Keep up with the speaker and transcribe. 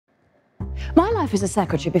My life as a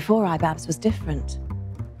secretary before IBABS was different.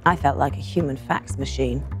 I felt like a human fax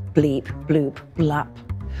machine. Bleep, bloop, blap.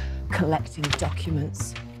 Collecting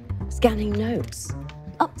documents, scanning notes,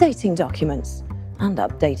 updating documents, and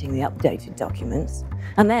updating the updated documents,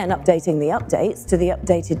 and then updating the updates to the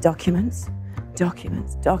updated documents.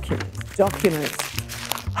 Documents, documents, documents.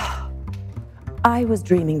 I was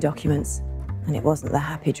dreaming documents, and it wasn't the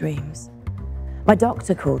happy dreams. My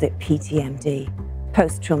doctor called it PTMD,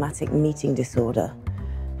 post-traumatic meeting disorder.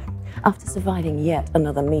 After surviving yet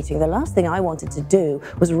another meeting, the last thing I wanted to do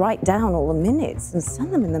was write down all the minutes and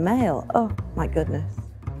send them in the mail. Oh, my goodness.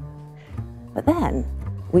 But then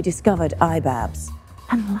we discovered IBABS,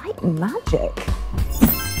 and like magic,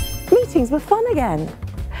 meetings were fun again.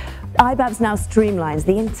 IBABS now streamlines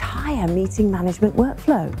the entire meeting management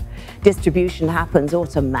workflow. Distribution happens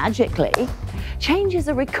automagically. Changes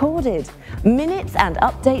are recorded. Minutes and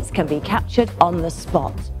updates can be captured on the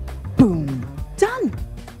spot. Boom, done.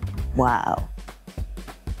 Wow.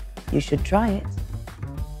 You should try it.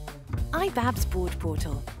 IBABS Board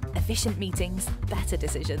Portal. Efficient meetings, better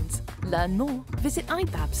decisions. Learn more, visit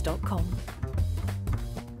ibabs.com.